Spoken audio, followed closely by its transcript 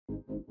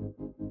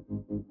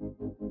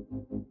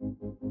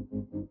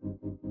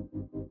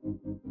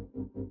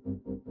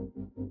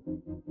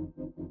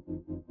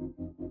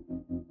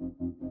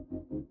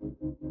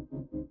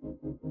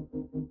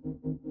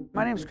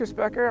My name is Chris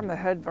Becker. I'm the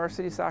head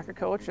varsity soccer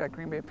coach at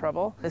Green Bay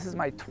Preble. This is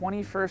my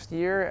 21st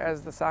year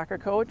as the soccer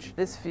coach.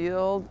 This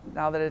field,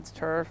 now that it's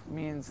turf,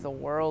 means the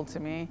world to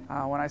me.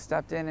 When I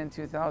stepped in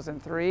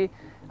 2003,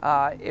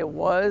 it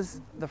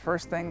was the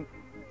first thing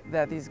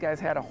that these guys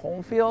had a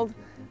home field,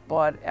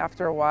 but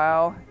after a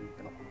while,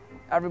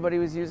 everybody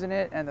was using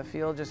it and the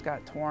field just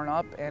got torn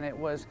up, and it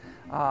was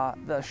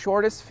the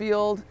shortest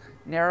field,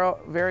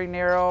 very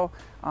narrow,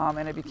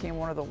 and it became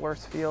one of the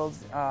worst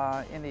fields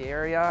in the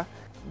area.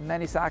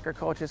 Many soccer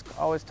coaches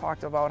always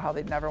talked about how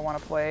they'd never want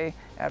to play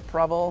at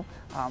Preble.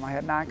 I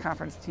had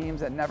non-conference teams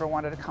that never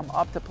wanted to come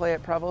up to play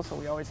at Preble, so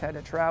we always had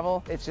to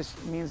travel. It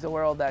just means the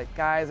world that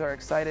guys are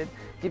excited,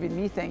 giving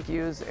me thank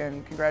yous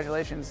and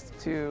congratulations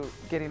to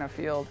getting a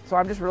field. So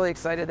I'm just really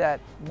excited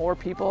that more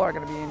people are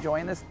going to be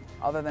enjoying this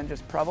other than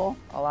just Preble.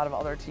 A lot of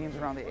other teams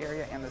around the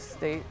area and the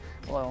state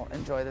will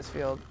enjoy this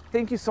field.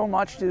 Thank you so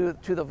much to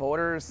the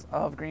voters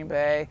of Green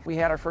Bay. We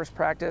had our first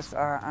practice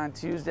on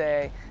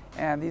Tuesday,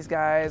 and these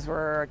guys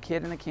were a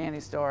kid in a candy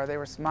store. They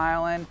were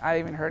smiling. I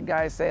even heard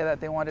guys say that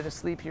they wanted to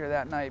sleep here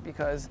that night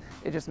because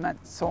it just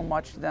meant so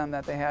much to them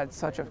that they had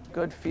such a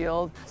good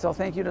field. So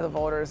thank you to the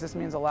voters. This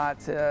means a lot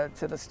to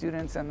the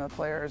students and the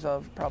players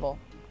of Preble.